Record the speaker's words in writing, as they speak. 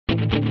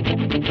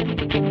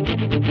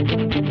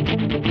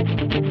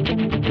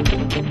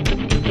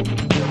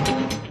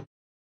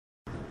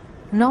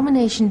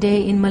Nomination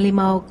day in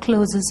Merlimau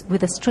closes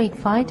with a straight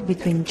fight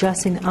between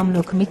Jasin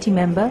UMNO committee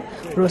member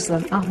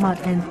Roslan Ahmad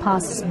and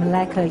PAS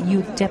Malacca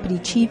Youth Deputy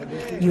Chief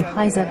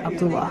Yuhaizad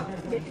Abdullah.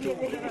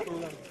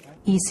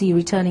 EC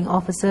returning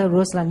officer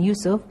Roslan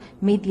Yusuf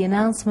made the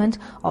announcement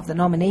of the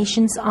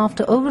nominations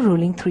after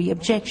overruling 3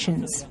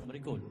 objections.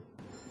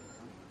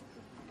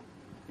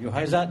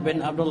 Yuhaizad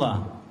bin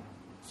Abdullah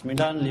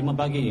 9.5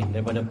 pagi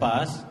daripada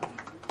PAS.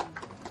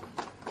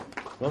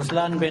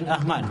 Roslan bin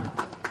Ahmad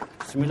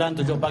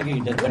 9.7 pagi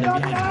daripada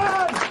BN.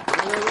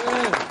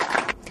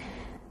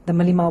 The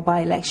Merlimau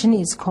by-election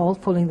is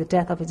called following the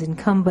death of its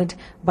incumbent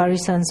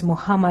Barisan's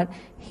Muhammad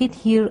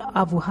Hithir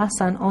Abu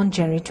Hassan on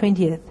January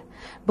 20th.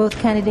 Both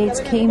candidates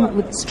came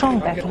with strong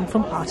backing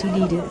from party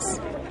leaders.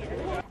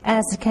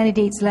 As the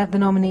candidates left the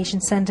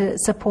nomination centre,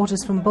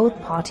 supporters from both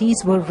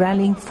parties were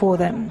rallying for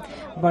them.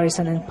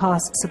 Barisan and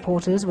PAS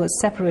supporters were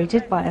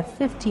separated by a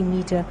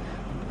 50-metre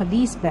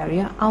police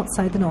barrier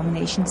outside the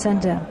nomination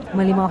centre.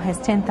 Merlimau has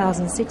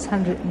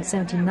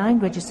 10,679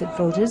 registered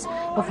voters,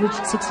 of which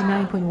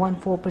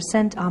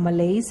 69.14% are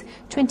Malays,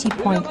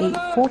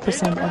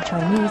 20.84% are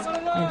Chinese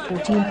and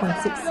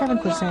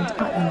 14.67%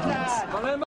 are Indians.